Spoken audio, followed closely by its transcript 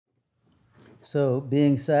So,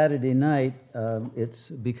 being Saturday night,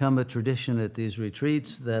 it's become a tradition at these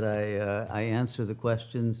retreats that I answer the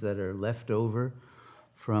questions that are left over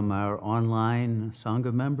from our online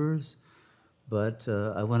Sangha members. But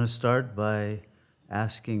I want to start by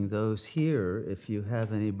asking those here if you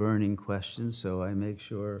have any burning questions, so I make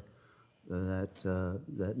sure that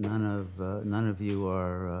none of you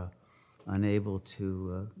are unable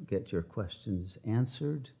to get your questions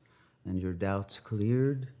answered and your doubts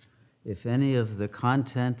cleared. If any of the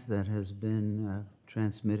content that has been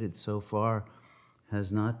transmitted so far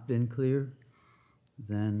has not been clear,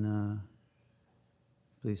 then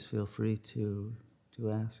please feel free to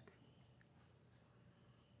ask.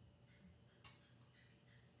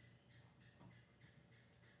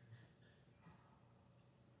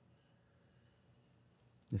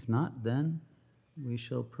 If not, then we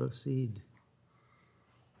shall proceed.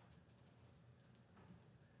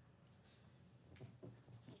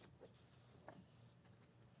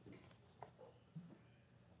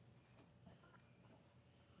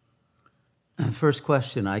 First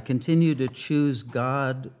question, I continue to choose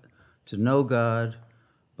God, to know God,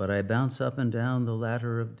 but I bounce up and down the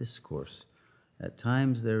ladder of discourse. At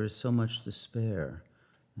times there is so much despair,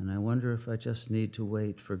 and I wonder if I just need to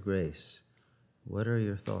wait for grace. What are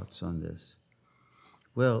your thoughts on this?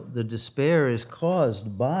 Well, the despair is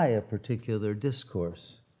caused by a particular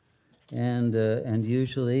discourse, and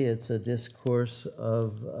usually it's a discourse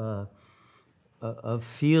of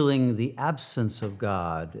feeling the absence of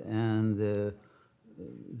God and the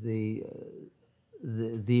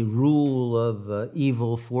rule of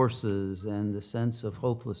evil forces and the sense of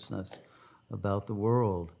hopelessness about the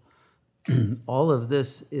world. All of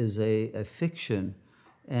this is a fiction,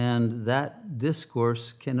 and that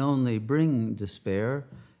discourse can only bring despair,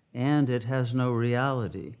 and it has no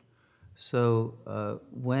reality. So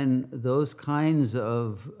when those kinds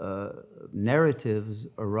of narratives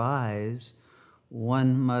arise,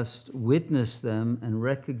 one must witness them and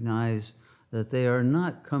recognize that they are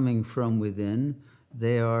not coming from within.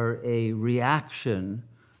 They are a reaction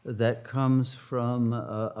that comes from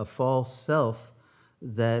a false self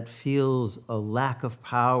that feels a lack of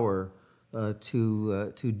power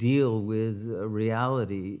to deal with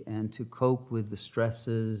reality and to cope with the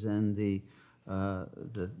stresses and the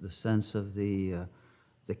sense of the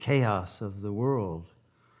chaos of the world.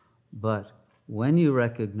 But when you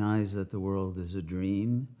recognize that the world is a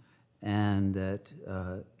dream and that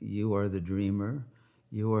you are the dreamer,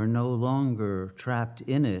 you are no longer trapped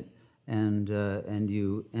in it, and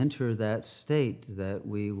you enter that state that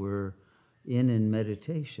we were in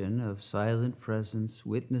meditation of silent presence,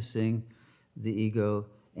 witnessing the ego,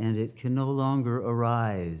 and it can no longer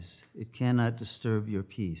arise. It cannot disturb your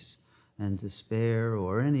peace, and despair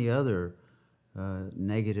or any other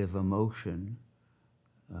negative emotion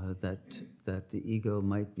that the ego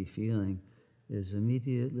might be feeling is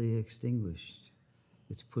immediately extinguished.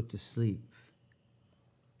 It's put to sleep.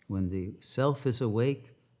 When the self is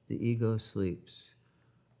awake, the ego sleeps.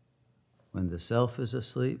 When the self is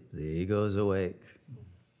asleep, the ego is awake.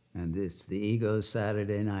 And it's the ego's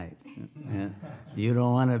Saturday night. And you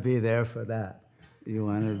don't want to be there for that. You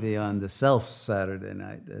want to be on the self's Saturday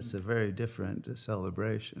night. That's a very different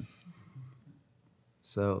celebration.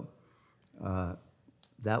 So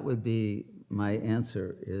that would be my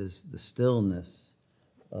answer, is the stillness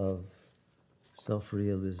of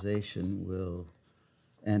self-realization will,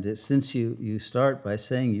 and since you start by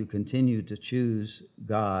saying you continue to choose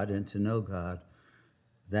God and to know God,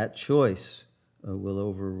 that choice will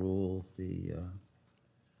overrule the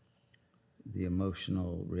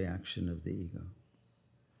emotional reaction of the ego.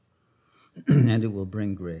 And it will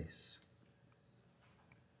bring grace.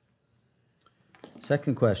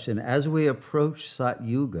 Second question, as we approach Sat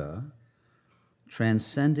Yuga,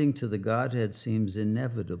 transcending to the Godhead seems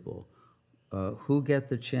inevitable. Who get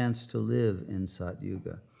the chance to live in Sat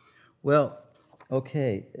Yuga? Well,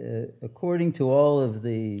 okay, according to all of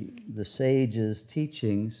the sages'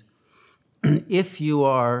 teachings, if you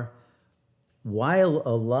are, while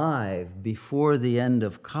alive before the end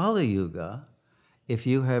of Kali Yuga, if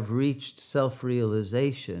you have reached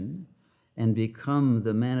self-realization and become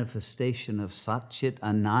the manifestation of Satchit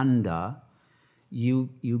Ananda,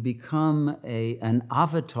 you become an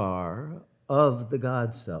avatar of the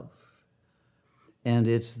God Self. And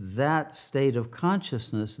it's that state of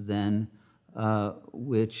consciousness then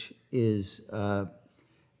which is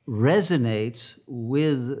resonates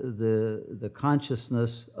with the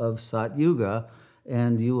consciousness of Sat Yuga,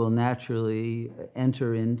 and you will naturally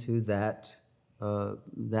enter into that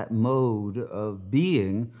mode of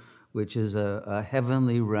being which is a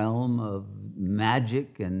heavenly realm of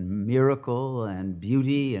magic and miracle and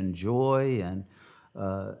beauty and joy and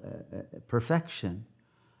perfection.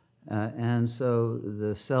 And so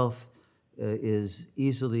the self is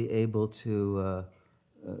easily able to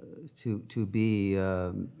be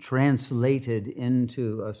translated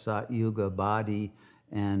into a Satyuga body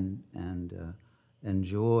and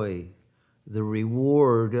enjoy the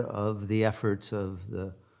reward of the efforts of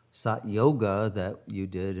the Sat Yoga that you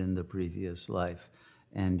did in the previous life.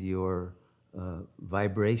 And your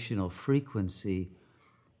vibrational frequency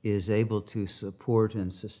is able to support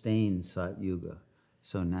and sustain Sat Yuga.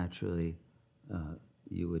 So naturally,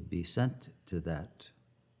 you would be sent to that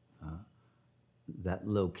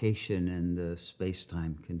location in the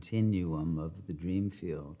space-time continuum of the dream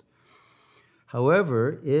field.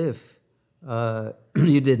 However, if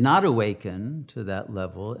you did not awaken to that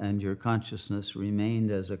level and your consciousness remained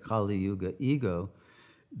as a Kali Yuga ego,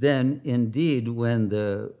 then indeed when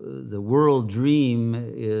the world dream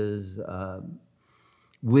is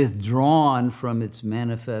withdrawn from its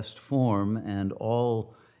manifest form and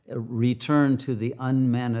all return to the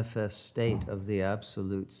unmanifest state of the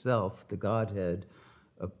absolute self, the Godhead,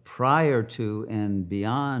 prior to and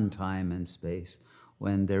beyond time and space,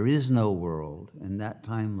 when there is no world, in that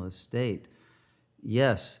timeless state,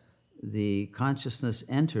 yes, the consciousness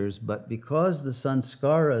enters, but because the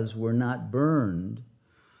sanskaras were not burned,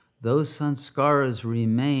 those sanskaras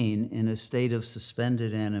remain in a state of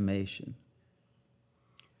suspended animation.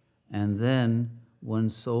 And then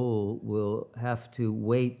one's soul will have to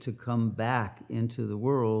wait to come back into the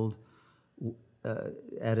world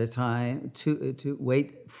at a time, to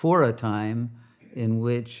wait for a time in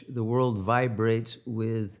which the world vibrates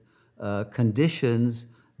with conditions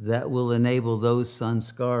that will enable those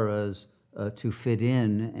sanskaras to fit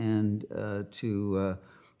in and to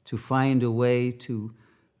find a way to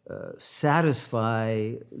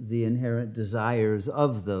satisfy the inherent desires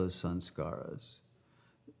of those sanskaras,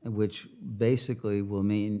 which basically will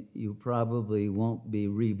mean you probably won't be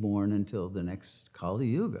reborn until the next Kali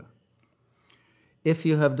Yuga. If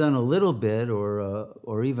you have done a little bit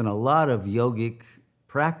or even a lot of yogic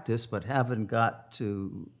practice but haven't got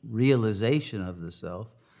to realization of the self,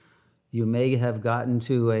 you may have gotten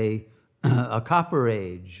to a copper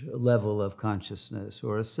age level of consciousness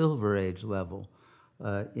or a silver age level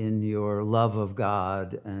in your love of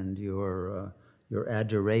God and your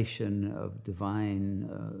adoration of divine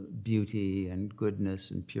beauty and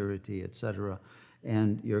goodness and purity, etc.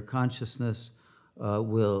 And your consciousness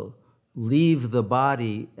will leave the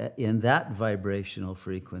body in that vibrational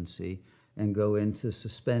frequency and go into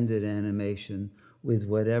suspended animation with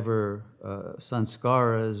whatever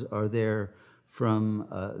sanskaras are there from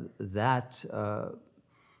that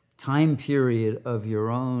time period of your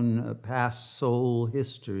own past soul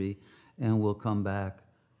history, and will come back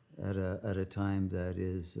at a time that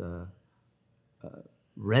is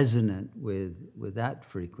resonant with that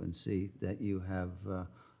frequency that you have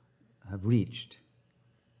reached.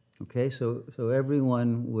 Okay, so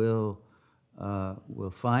everyone will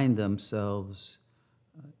find themselves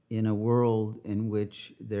in a world in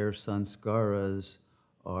which their sanskaras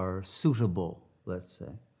are suitable, let's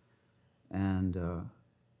say, and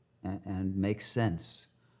make sense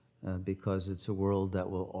because it's a world that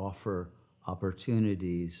will offer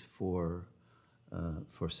opportunities for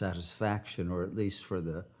satisfaction, or at least for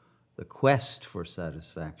the quest for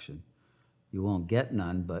satisfaction. You won't get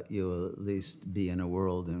none, but you'll at least be in a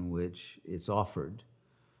world in which it's offered.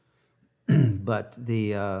 But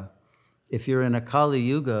if you're in a Kali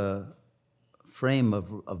Yuga frame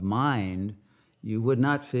of mind, you would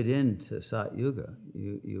not fit into Sat Yuga.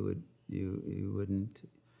 The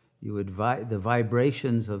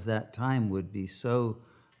vibrations of that time would be so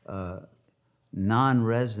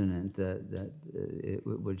non-resonant that it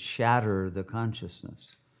would shatter the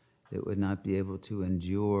consciousness. It would not be able to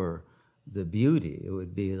endure the beauty. It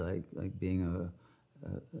would be like being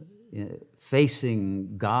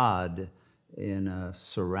facing God in a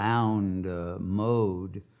surround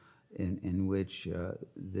mode in which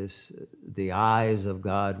the eyes of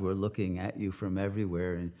God were looking at you from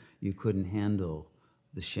everywhere, and you couldn't handle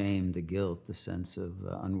the shame, the guilt, the sense of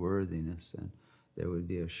unworthiness, and there would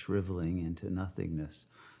be a shriveling into nothingness.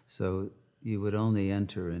 So you would only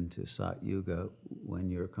enter into Sat Yuga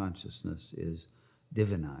when your consciousness is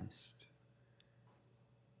divinized.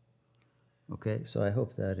 Okay, so I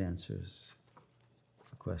hope that answers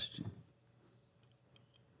the question.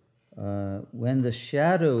 When the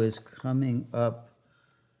shadow is coming up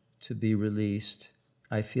to be released,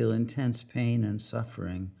 I feel intense pain and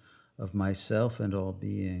suffering of myself and all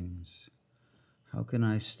beings. How can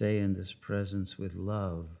I stay in this presence with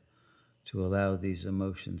love to allow these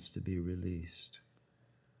emotions to be released.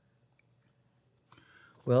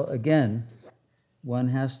 Well, again, one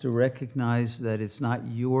has to recognize that it's not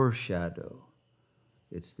your shadow,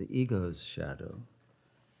 it's the ego's shadow,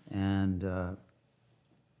 and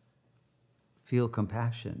feel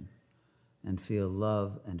compassion and feel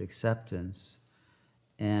love and acceptance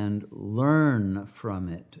and learn from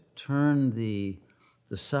it. Turn the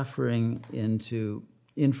suffering into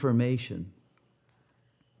information,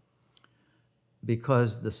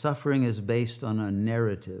 because the suffering is based on a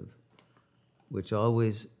narrative which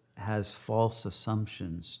always has false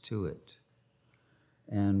assumptions to it.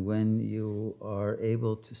 And when you are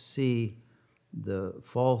able to see the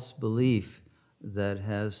false belief that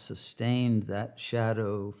has sustained that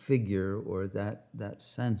shadow figure or that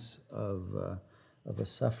sense of a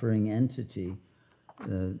suffering entity,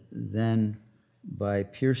 then by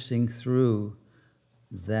piercing through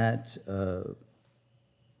that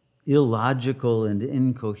illogical and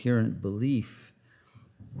incoherent belief,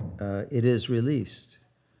 it is released.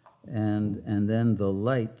 And then the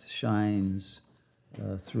light shines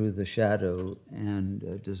through the shadow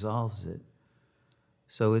and dissolves it.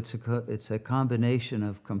 So it's a combination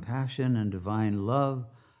of compassion and divine love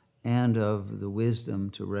and of the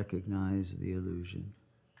wisdom to recognize the illusion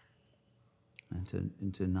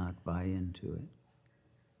and to not buy into it.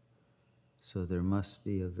 So there must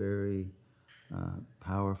be a very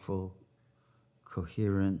powerful,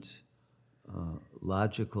 coherent,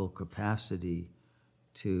 logical capacity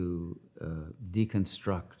to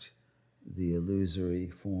deconstruct the illusory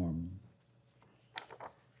form.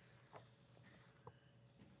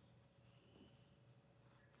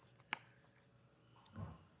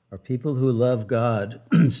 Are people who love God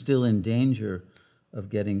still in danger of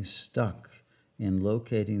getting stuck in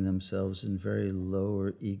locating themselves in very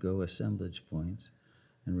lower ego assemblage points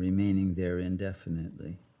and remaining there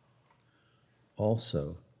indefinitely?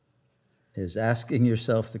 Also, is asking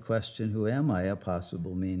yourself the question, who am I, a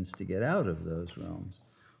possible means to get out of those realms?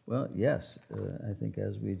 Well, yes, I think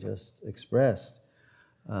as we just expressed,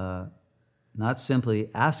 not simply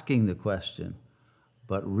asking the question,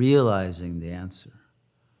 but realizing the answer.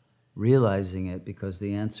 Realizing it because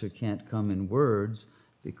the answer can't come in words,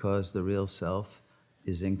 because the real self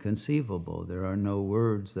is inconceivable. There are no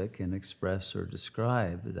words that can express or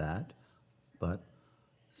describe that, but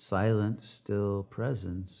silent, still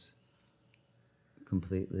presence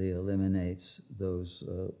completely eliminates those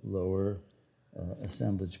lower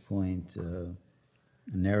assemblage point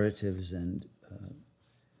narratives and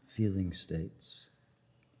feeling states.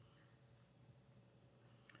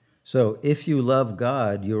 So if you love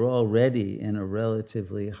God, you're already in a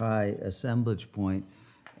relatively high assemblage point,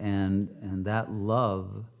 and that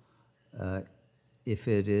love, if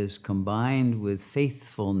it is combined with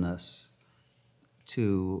faithfulness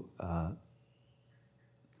to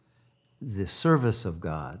the service of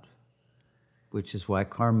God, which is why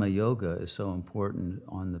karma yoga is so important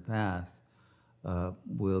on the path,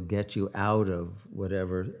 will get you out of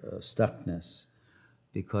whatever stuckness,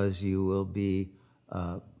 because you will be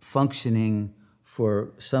functioning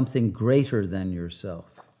for something greater than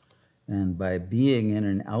yourself. And by being in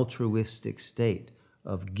an altruistic state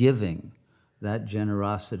of giving, that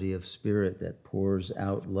generosity of spirit that pours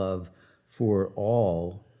out love for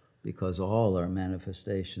all, because all are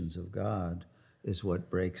manifestations of God, is what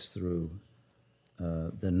breaks through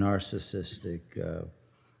the narcissistic,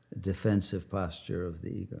 defensive posture of the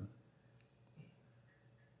ego.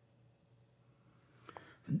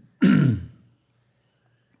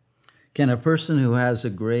 Can a person who has a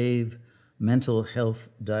grave mental health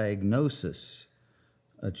diagnosis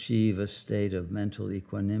achieve a state of mental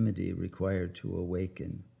equanimity required to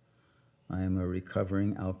awaken? I am a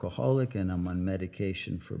recovering alcoholic and I'm on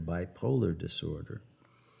medication for bipolar disorder.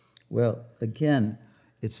 Well, again,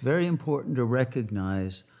 it's very important to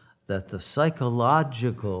recognize that the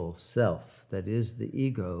psychological self, that is the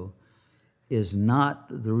ego, is not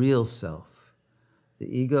the real self.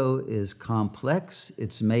 The ego is complex,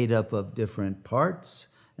 it's made up of different parts,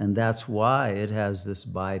 and that's why it has this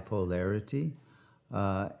bipolarity,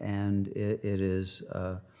 and it is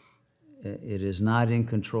not in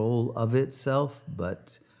control of itself,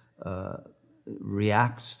 but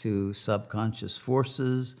reacts to subconscious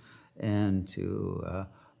forces and to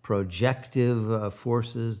projective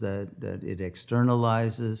forces that it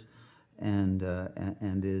externalizes, and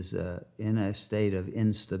is in a state of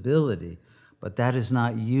instability. But that is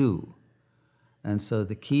not you. And so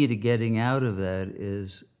the key to getting out of that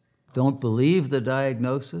is, don't believe the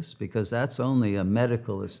diagnosis, because that's only a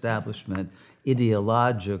medical establishment,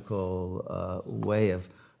 ideological way of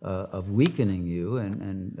of weakening you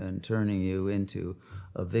and turning you into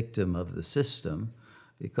a victim of the system,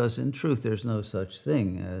 because in truth there's no such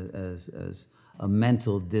thing as a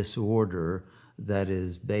mental disorder that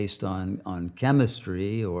is based on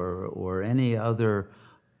chemistry or any other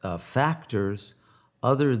factors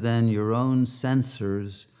other than your own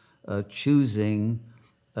sensors choosing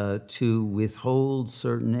to withhold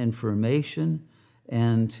certain information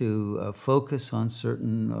and to focus on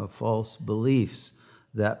certain false beliefs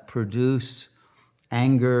that produce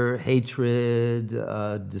anger, hatred,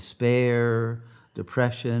 despair,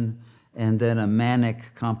 depression, and then a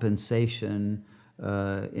manic compensation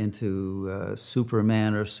into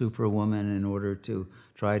Superman or Superwoman in order to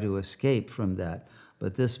try to escape from that.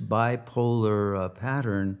 But this bipolar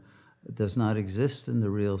pattern does not exist in the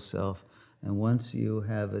real self, and once you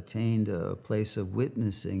have attained a place of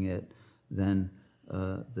witnessing it, then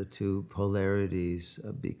the two polarities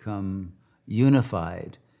become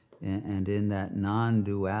unified, and in that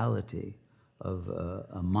non-duality of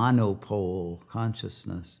a monopole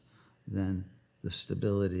consciousness, then the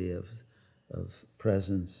stability of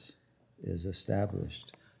presence is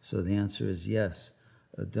established. So the answer is yes.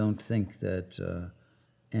 Don't think that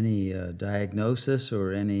any diagnosis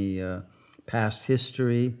or any past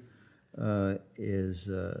history has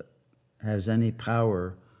any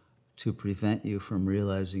power to prevent you from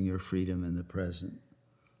realizing your freedom in the present.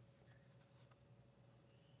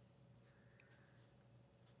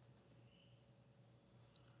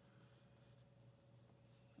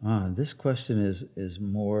 This question is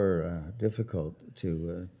more difficult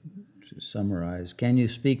to summarize. Can you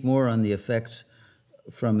speak more on the effects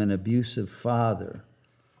from an abusive father?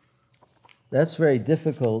 That's very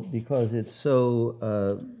difficult because it's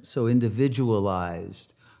so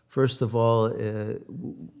individualized. First of all,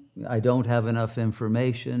 I don't have enough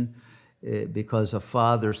information because a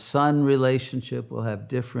father-son relationship will have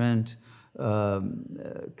different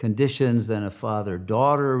conditions than a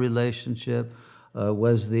father-daughter relationship.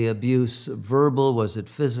 Was the abuse verbal? Was it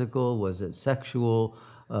physical? Was it sexual?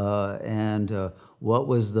 And what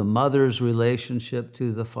was the mother's relationship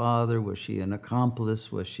to the father? Was she an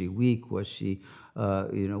accomplice? Was she weak? Was she,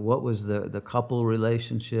 what was the couple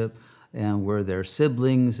relationship? And were there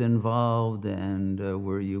siblings involved? And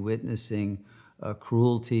were you witnessing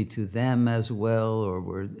cruelty to them as well? Or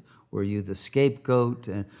were you the scapegoat?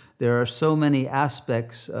 And there are so many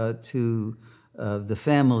aspects to the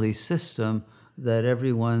family system that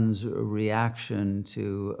everyone's reaction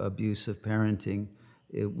to abusive parenting,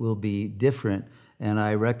 it will be different. And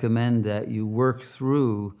I recommend that you work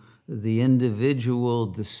through the individual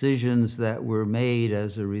decisions that were made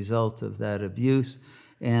as a result of that abuse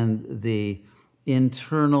and the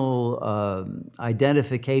internal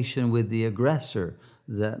identification with the aggressor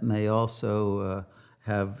that may also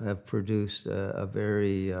have produced a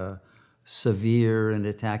very severe and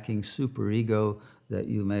attacking superego that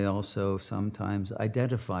you may also sometimes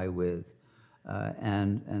identify with.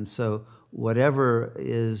 And so whatever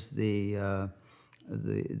is the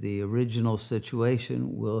original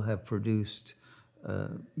situation will have produced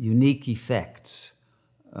unique effects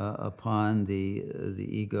upon the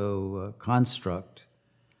ego construct.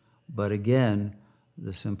 But again,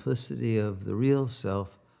 the simplicity of the real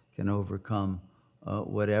self can overcome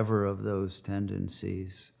whatever of those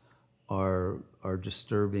tendencies are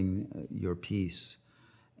disturbing your peace.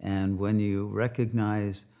 And when you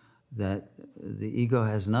recognize that the ego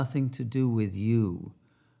has nothing to do with you,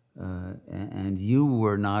 and you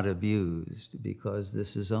were not abused because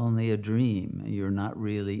this is only a dream, you're not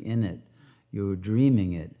really in it, you're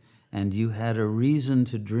dreaming it, and you had a reason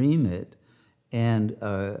to dream it, and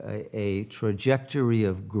a trajectory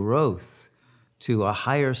of growth to a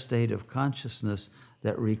higher state of consciousness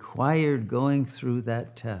that required going through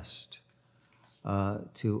that test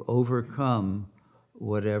to overcome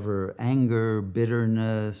whatever anger,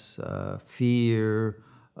 bitterness, fear,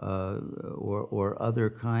 or other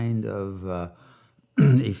kind of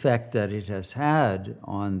effect that it has had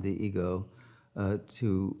on the ego,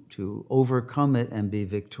 to overcome it and be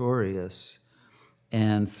victorious.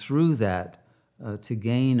 And through that, to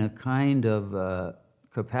gain a kind of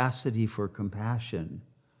capacity for compassion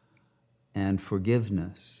and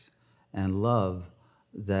forgiveness and love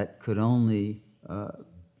that could only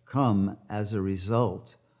come as a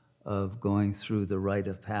result of going through the rite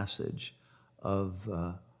of passage, of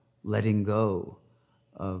letting go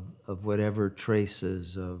of whatever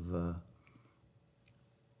traces of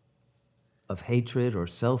hatred or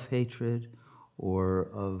self-hatred or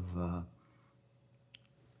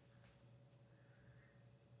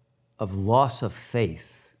of loss of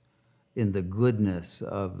faith in the goodness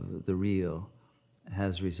of the real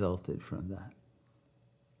has resulted from that.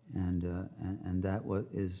 And that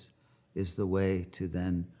is the way to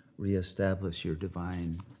then reestablish your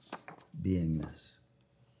divine beingness.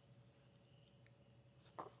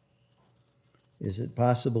 Is it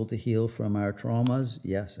possible to heal from our traumas?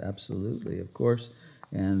 Yes, absolutely, of course.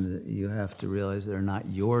 And you have to realize they're not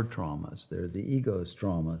your traumas, they're the ego's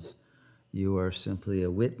traumas. You are simply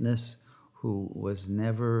a witness who was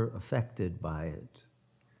never affected by it.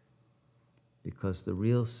 Because the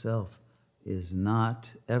real self is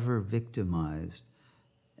not ever victimized.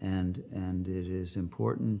 And it is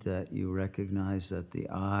important that you recognize that the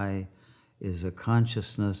I is a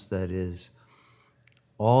consciousness that is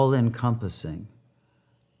all-encompassing.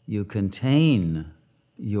 You contain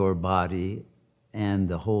your body and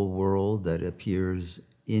the whole world that appears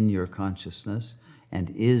in your consciousness and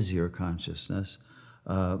is your consciousness,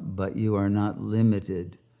 but you are not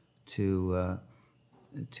limited to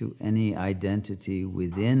any identity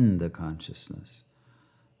within the consciousness.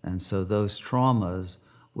 And so those traumas,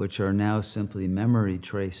 which are now simply memory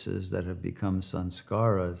traces that have become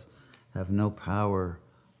sanskaras, have no power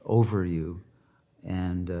over you,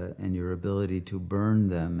 and your ability to burn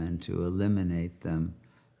them and to eliminate them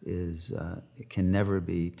it can never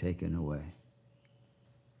be taken away.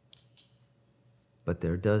 But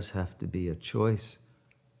there does have to be a choice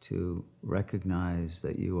to recognize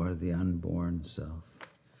that you are the unborn self,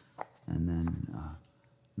 and then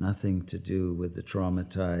nothing to do with the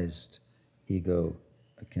traumatized ego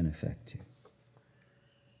can affect you.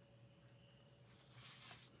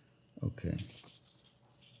 Okay.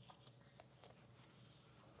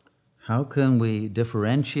 How can we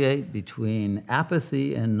differentiate between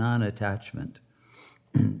apathy and non-attachment?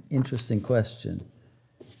 Interesting question.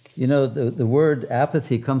 You know, the word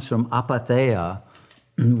apathy comes from apatheia,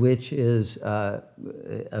 which is a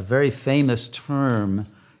very famous term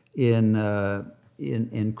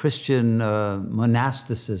in Christian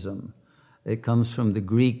monasticism. It comes from the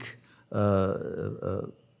Greek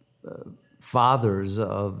fathers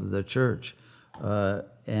of the church,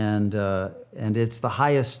 and it's the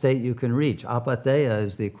highest state you can reach. Apatheia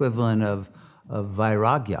is the equivalent of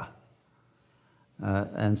vairagya,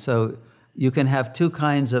 and so you can have two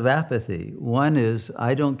kinds of apathy. One is,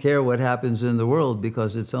 I don't care what happens in the world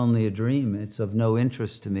because it's only a dream. It's of no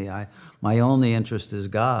interest to me. My only interest is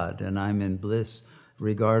God, and I'm in bliss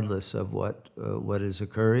regardless of what is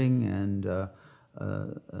occurring. And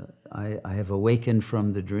I have awakened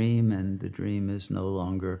from the dream, and the dream is no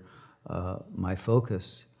longer my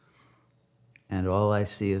focus. And all I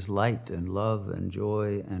see is light and love and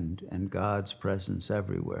joy and God's presence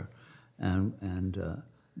everywhere. And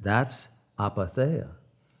that's apatheia,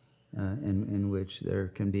 in which there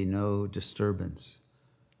can be no disturbance.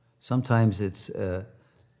 Sometimes it's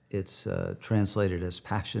translated as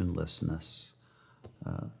passionlessness.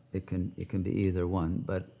 It can be either one,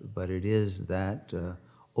 but it is that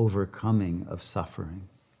overcoming of suffering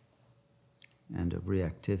and of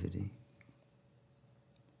reactivity.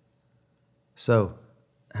 So,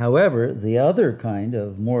 however, the other kind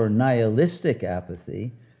of more nihilistic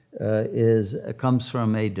apathy comes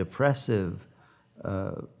from a depressive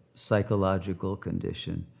psychological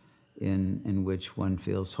condition in which one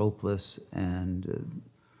feels hopeless and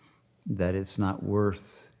that it's not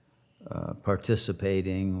worth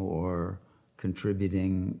participating or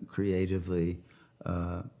contributing creatively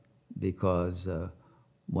because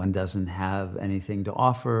one doesn't have anything to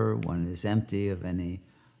offer, one is empty of any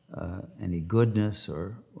goodness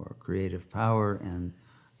or creative power, and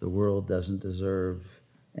the world doesn't deserve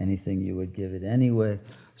anything you would give it anyway.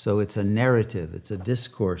 So it's a narrative, it's a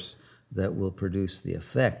discourse that will produce the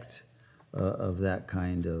effect of that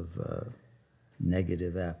kind of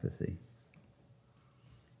negative apathy.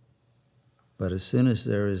 But as soon as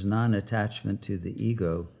there is non-attachment to the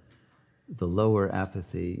ego, the lower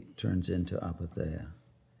apathy turns into apatheia.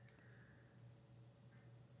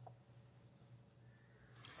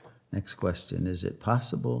 Next question, is it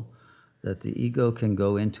possible that the ego can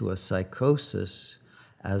go into a psychosis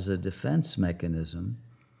as a defense mechanism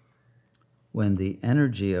when the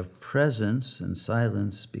energy of presence and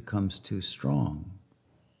silence becomes too strong?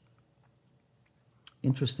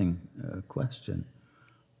 Interesting question.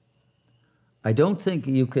 I don't think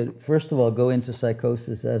you could, first of all, go into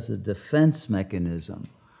psychosis as a defense mechanism.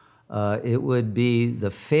 It would be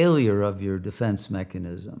the failure of your defense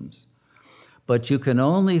mechanisms. But you can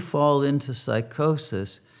only fall into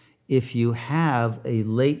psychosis if you have a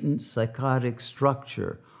latent psychotic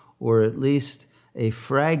structure, or at least a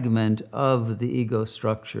fragment of the ego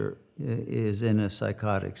structure is in a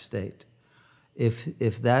psychotic state.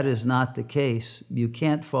 If that is not the case, you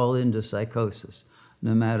can't fall into psychosis,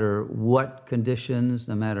 no matter what conditions,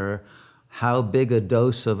 no matter how big a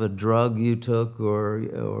dose of a drug you took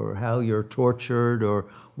or how you're tortured or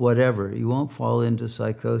whatever. You won't fall into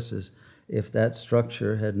psychosis if that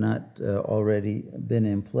structure had not already been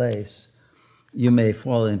in place. You may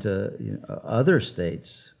fall into other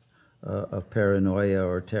states of paranoia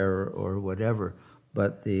or terror or whatever,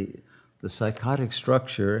 but the psychotic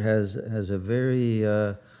structure has a very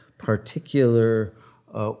particular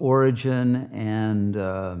origin and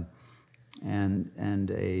a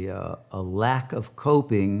lack of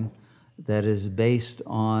coping that is based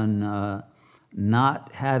on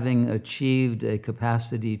not having achieved a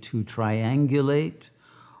capacity to triangulate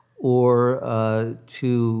or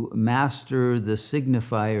to master the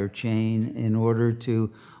signifier chain in order to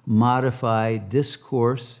modify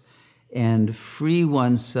discourse and free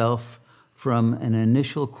oneself from an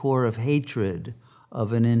initial core of hatred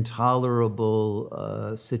of an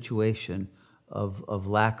intolerable situation of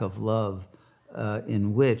lack of love,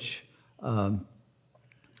 in which the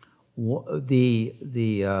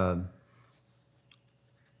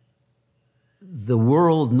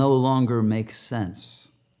world no longer makes sense.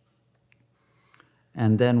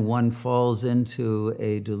 And then one falls into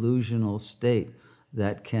a delusional state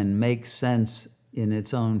that can make sense in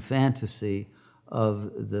its own fantasy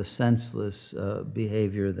of the senseless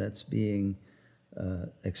behavior that's being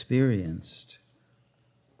experienced.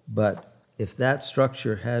 But if that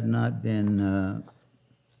structure had not been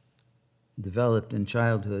developed in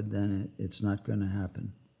childhood, then it's not going to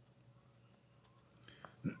happen.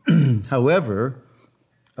 However,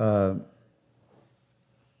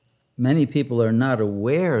 many people are not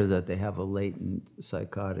aware that they have a latent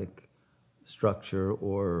psychotic structure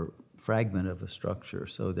or fragment of a structure.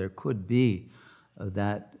 So there could be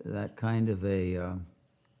that kind of a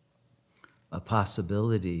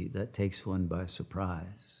possibility that takes one by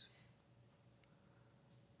surprise.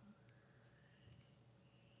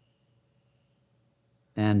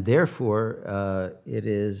 And therefore,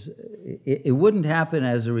 it wouldn't happen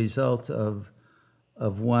as a result of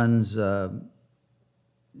one's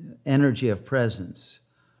energy of presence.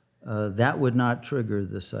 That would not trigger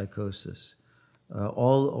the psychosis.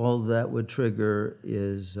 All that would trigger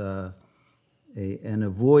is an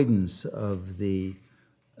avoidance of the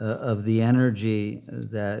energy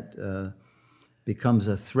that becomes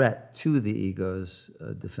a threat to the ego's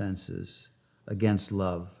defenses against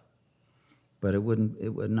love. But it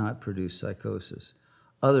would not produce psychosis.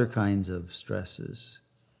 Other kinds of stresses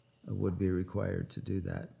would be required to do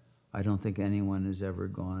that. I don't think anyone has ever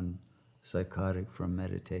gone psychotic from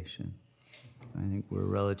meditation. I think we're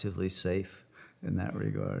relatively safe in that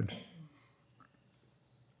regard.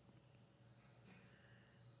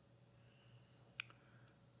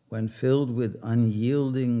 When filled with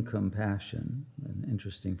unyielding compassion, an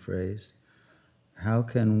interesting phrase, how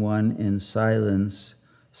can one in silence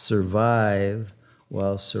survive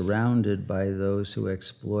while surrounded by those who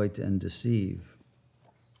exploit and deceive?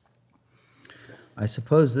 I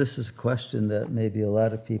suppose this is a question that maybe a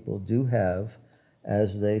lot of people do have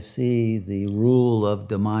as they see the rule of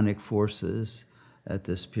demonic forces at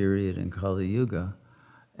this period in Kali Yuga.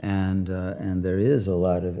 And there is a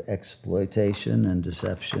lot of exploitation and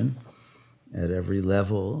deception at every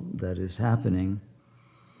level that is happening.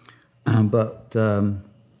 But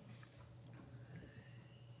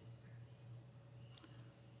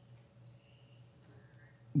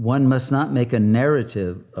one must not make a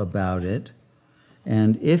narrative about it.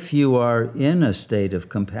 And if you are in a state of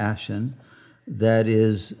compassion that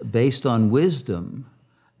is based on wisdom,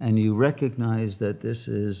 and you recognize that this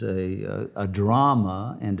is a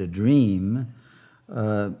drama and a dream,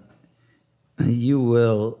 you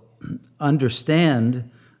will understand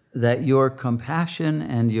that your compassion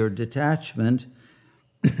and your detachment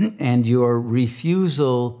and your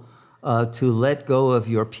refusal to let go of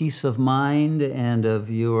your peace of mind and of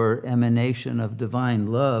your emanation of divine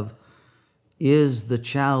love is the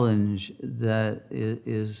challenge that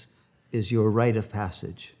is your rite of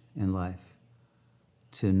passage in life.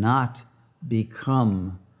 To not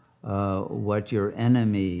become what your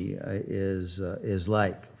enemy is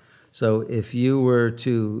like. So if you were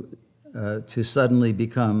to suddenly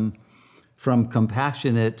become from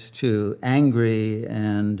compassionate to angry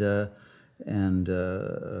and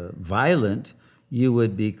violent, you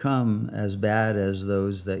would become as bad as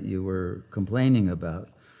those that you were complaining about.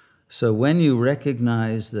 So when you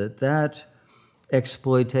recognize that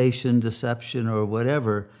exploitation, deception, or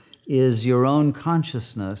whatever is your own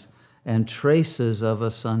consciousness and traces of a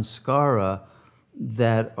sanskara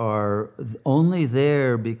that are only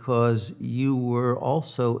there because you were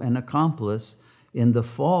also an accomplice in the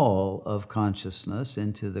fall of consciousness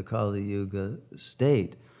into the Kali Yuga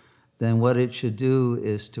state, then what it should do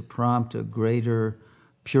is to prompt a greater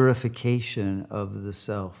purification of the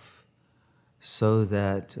self, so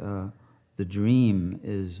that the dream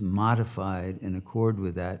is modified in accord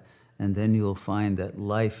with that, and then you'll find that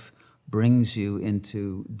life brings you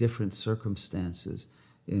into different circumstances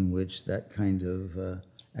in which that kind of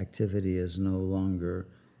activity is no longer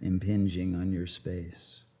impinging on your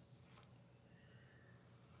space.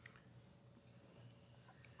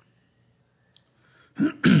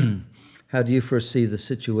 How do you foresee the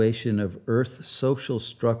situation of Earth's social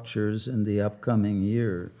structures in the upcoming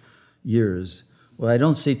years? Well, I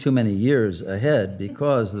don't see too many years ahead,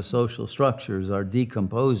 because the social structures are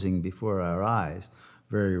decomposing before our eyes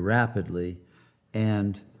very rapidly,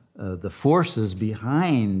 and the forces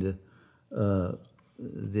behind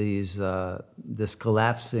this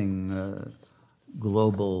collapsing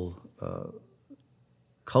global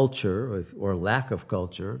culture, or lack of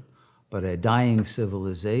culture, but a dying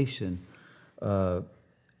civilization,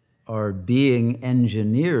 are being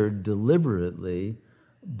engineered deliberately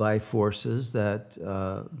by forces that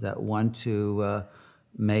want to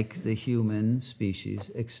make the human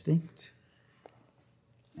species extinct,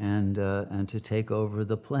 and to take over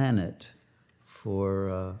the planet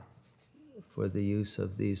for the use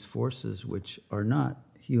of these forces, which are not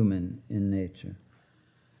human in nature.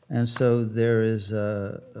 And so there is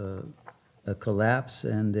a collapse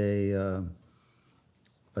and a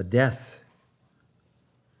death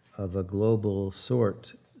of a global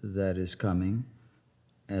sort that is coming,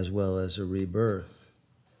 as well as a rebirth.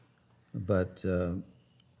 But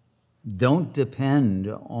don't depend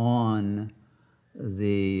on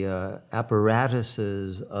the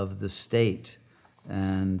apparatuses of the state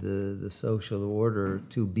and the social order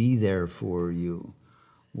to be there for you,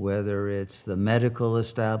 whether it's the medical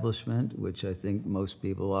establishment, which I think most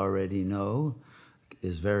people already know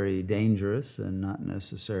is very dangerous and not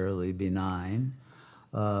necessarily benign,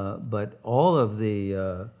 but all of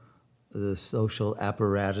the social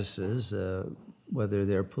apparatuses, whether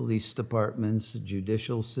they're police departments,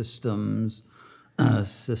 judicial systems,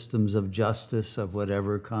 systems of justice of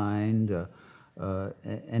whatever kind,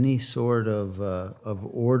 any sort of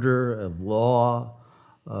order, of law,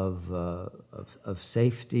 of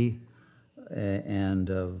safety, and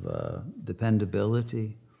of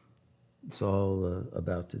dependability, it's all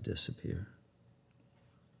about to disappear.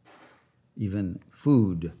 Even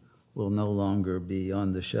food will no longer be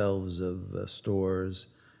on the shelves of stores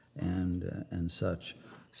and such.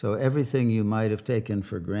 So everything you might have taken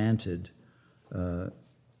for granted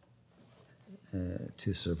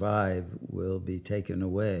to survive will be taken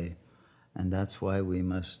away, and that's why we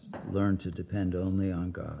must learn to depend only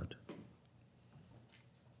on God.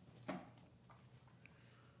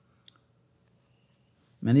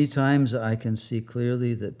 Many times I can see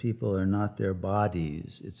clearly that people are not their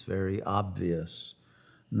bodies. It's very obvious.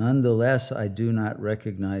 Nonetheless, I do not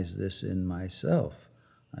recognize this in myself.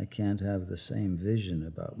 I can't have the same vision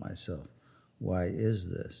about myself. Why is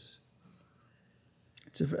this?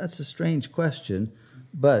 That's a strange question,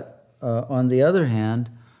 but on the other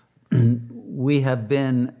hand, we have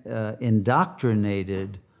been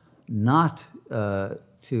indoctrinated not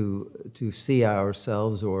to see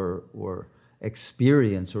ourselves or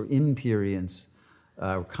experience or imperience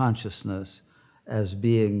our consciousness as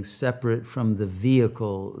being separate from the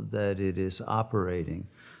vehicle that it is operating.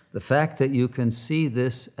 The fact that you can see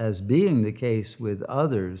this as being the case with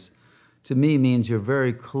others, to me, means you're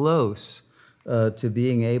very close to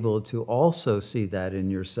being able to also see that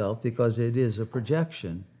in yourself, because it is a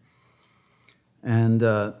projection. And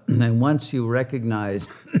once you recognize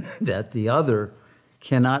that the other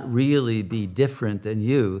cannot really be different than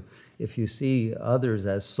you, if you see others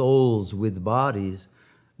as souls with bodies,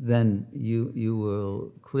 then you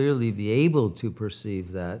will clearly be able to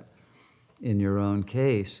perceive that in your own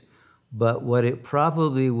case. But what it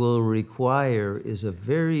probably will require is a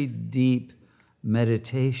very deep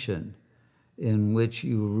meditation in which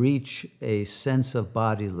you reach a sense of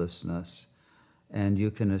bodilessness, and you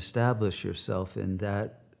can establish yourself in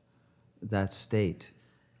that state.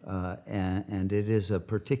 And it is a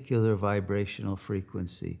particular vibrational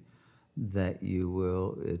frequency that you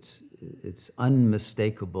will, it's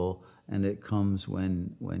unmistakable, and it comes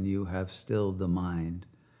when you have stilled the mind,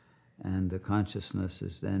 and the consciousness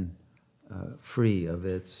is then free of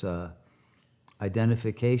its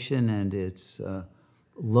identification and its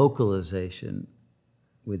localization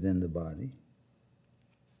within the body.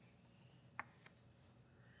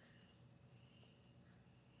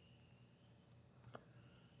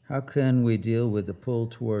 How can we deal with the pull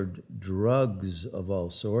toward drugs of all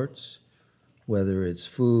sorts, whether it's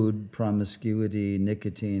food, promiscuity,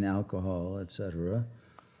 nicotine, alcohol, etc.,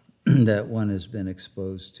 that one has been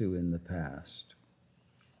exposed to in the past.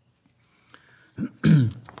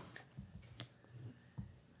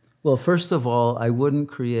 Well, first of all, I wouldn't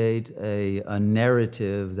create a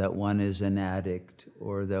narrative that one is an addict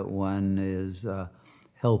or that one is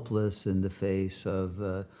helpless in the face of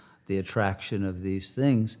the attraction of these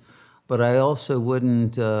things. But I also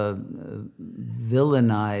wouldn't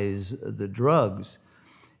villainize the drugs.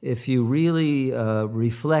 If you really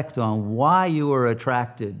reflect on why you are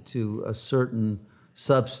attracted to a certain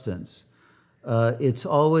substance, it's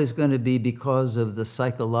always going to be because of the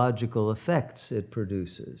psychological effects it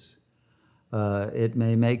produces. It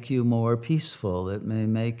may make you more peaceful. It may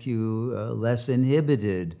make you less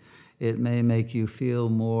inhibited. It may make you feel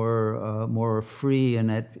more free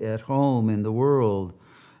and at home in the world.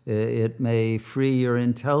 It may free your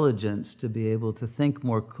intelligence to be able to think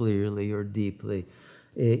more clearly or deeply.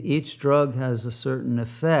 Each drug has a certain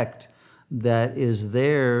effect that is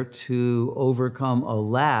there to overcome a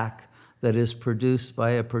lack that is produced by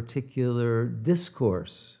a particular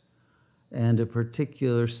discourse and a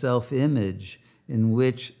particular self-image in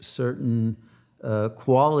which certain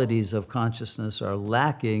qualities of consciousness are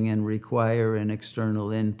lacking and require an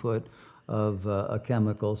external input of a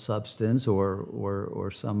chemical substance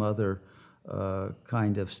or some other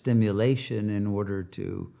kind of stimulation in order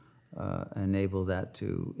to enable that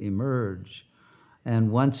to emerge.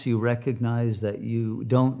 And once you recognize that you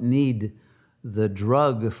don't need the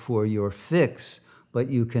drug for your fix, but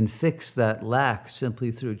you can fix that lack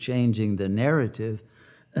simply through changing the narrative,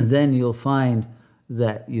 and then you'll find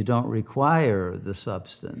that you don't require the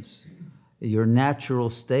substance. Your natural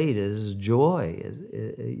state is joy.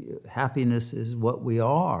 Happiness is what we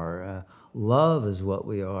are. Love is what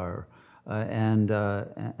we are. And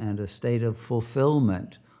a state of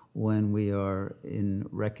fulfillment when we are in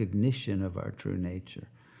recognition of our true nature.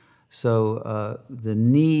 So the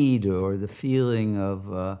need or the feeling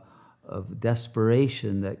of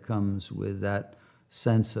desperation that comes with that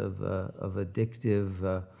sense of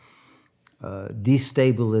addictive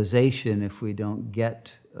destabilization if we don't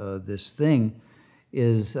get this thing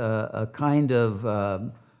is a kind of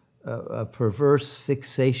a perverse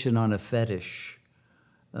fixation on a fetish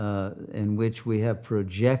in which we have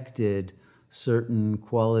projected certain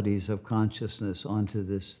qualities of consciousness onto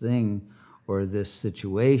this thing or this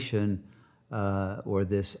situation or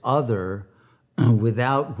this other,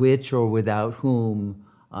 without which or without whom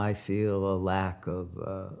I feel a lack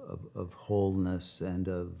of wholeness and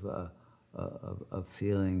of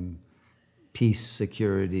feeling peace,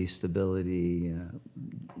 security, stability,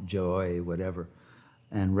 joy, whatever,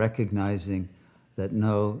 and recognizing that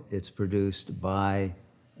no, it's produced by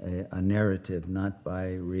a narrative, not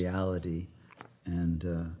by reality, and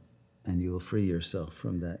you will free yourself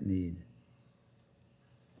from that need.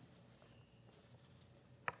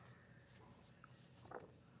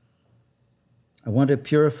 I want to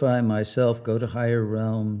purify myself, go to higher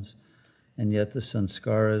realms, and yet the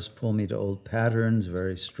sanskaras pull me to old patterns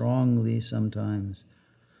very strongly sometimes.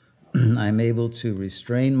 I'm able to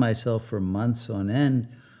restrain myself for months on end,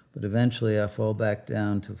 but eventually I fall back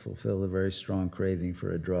down to fulfill a very strong craving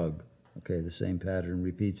for a drug. Okay, the same pattern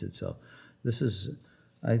repeats itself. This is,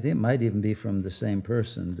 I think it might even be from the same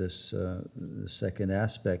person, this the second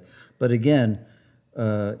aspect. But again,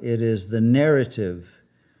 it is the narrative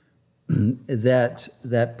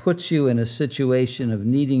that puts you in a situation of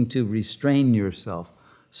needing to restrain yourself.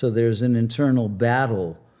 So there's an internal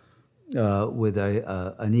battle with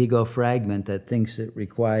an ego fragment that thinks it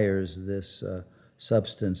requires this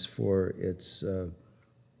substance for its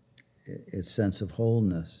sense of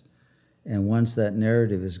wholeness. And once that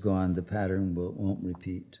narrative is gone, the pattern won't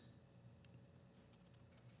repeat.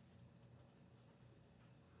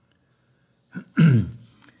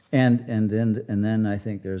 And then I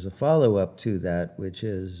think there's a follow-up to that, which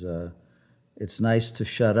is it's nice to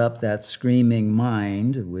shut up that screaming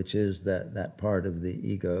mind, which is that part of the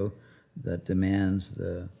ego that demands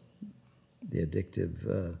the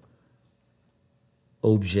addictive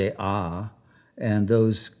objet and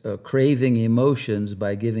those craving emotions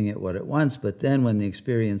by giving it what it wants. But then when the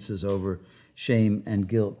experience is over, shame and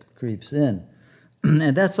guilt creeps in.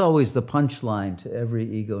 And that's always the punchline to every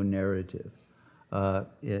ego narrative.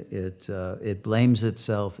 It blames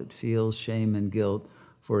itself, it feels shame and guilt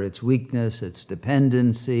for its weakness, its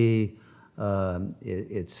dependency,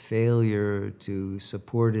 its failure to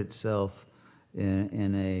support itself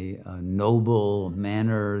in a noble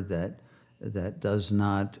manner that does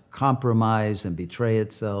not compromise and betray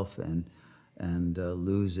itself and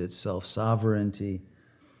lose its self-sovereignty.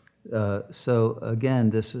 So again,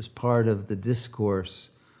 this is part of the discourse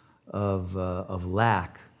of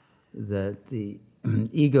lack that the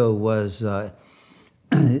ego was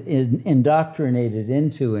indoctrinated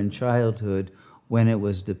into in childhood when it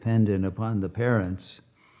was dependent upon the parents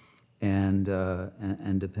and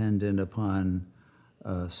dependent upon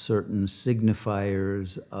certain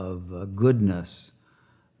signifiers of goodness,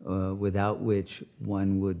 without which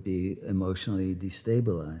one would be emotionally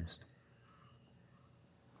destabilized.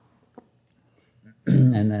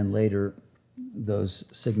 And then later, those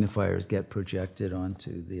signifiers get projected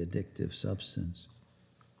onto the addictive substance.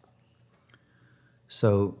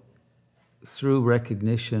 So, through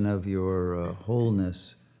recognition of your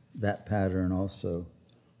wholeness, that pattern also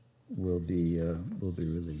will be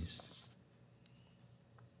released.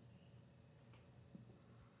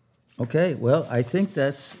 Okay, well, I think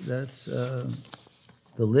that's the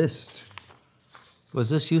list. Was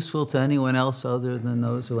this useful to anyone else other than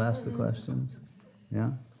those who asked the questions?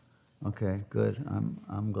 Yeah. Okay, good.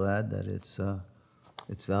 I'm glad that it's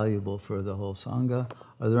valuable for the whole Sangha.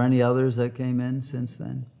 Are there any others that came in since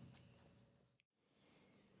then?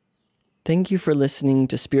 Thank you for listening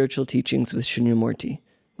to Spiritual Teachings with Shunyamurti,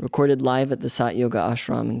 recorded live at the Sat Yoga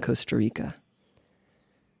Ashram in Costa Rica.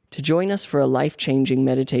 To join us for a life-changing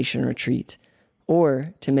meditation retreat,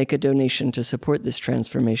 or to make a donation to support this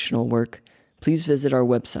transformational work, please visit our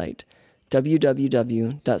website,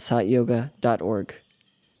 www.satyoga.org.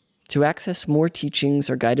 To access more teachings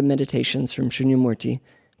or guided meditations from Shunyamurti,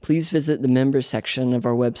 please visit the members section of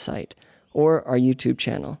our website or our YouTube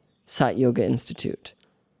channel, Sat Yoga Institute.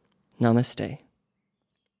 Namaste.